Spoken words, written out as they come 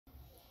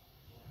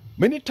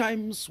Many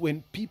times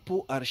when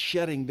people are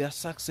sharing their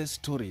success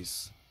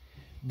stories,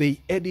 they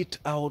edit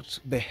out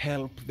the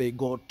help they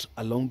got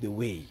along the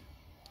way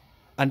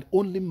and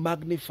only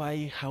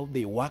magnify how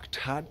they worked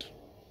hard,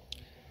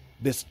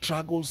 the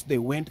struggles they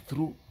went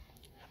through,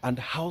 and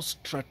how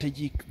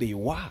strategic they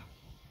were.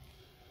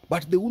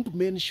 But they won't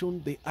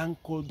mention the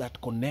uncle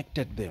that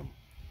connected them.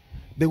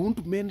 They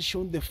won't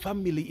mention the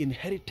family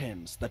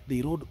inheritance that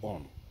they rode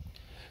on.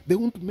 They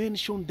won't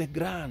mention the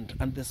grant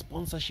and the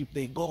sponsorship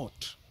they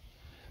got.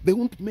 They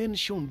won't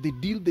mention the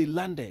deal they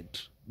landed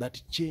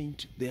that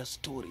changed their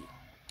story.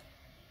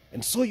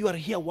 And so you are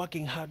here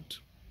working hard,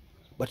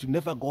 but you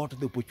never got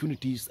the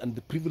opportunities and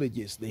the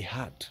privileges they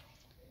had.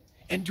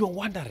 And you're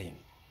wondering,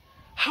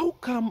 how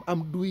come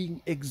I'm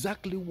doing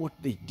exactly what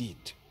they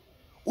did,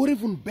 or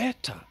even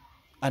better,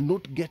 and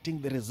not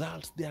getting the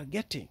results they are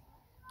getting?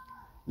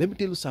 Let me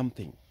tell you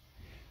something.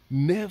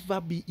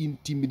 Never be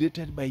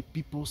intimidated by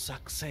people's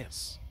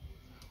success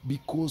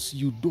because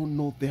you don't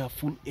know their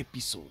full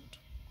episode.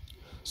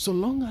 So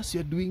long as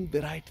you're doing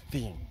the right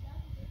thing,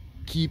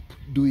 keep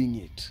doing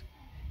it.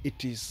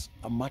 It is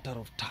a matter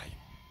of time.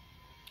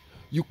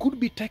 You could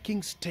be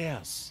taking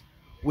stairs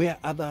where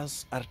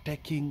others are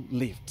taking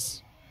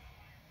lifts.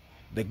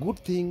 The good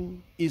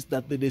thing is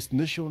that the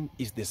destination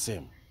is the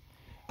same.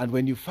 And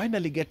when you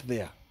finally get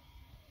there,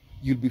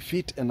 you'll be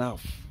fit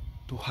enough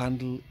to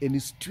handle any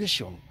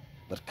situation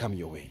that come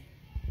your way.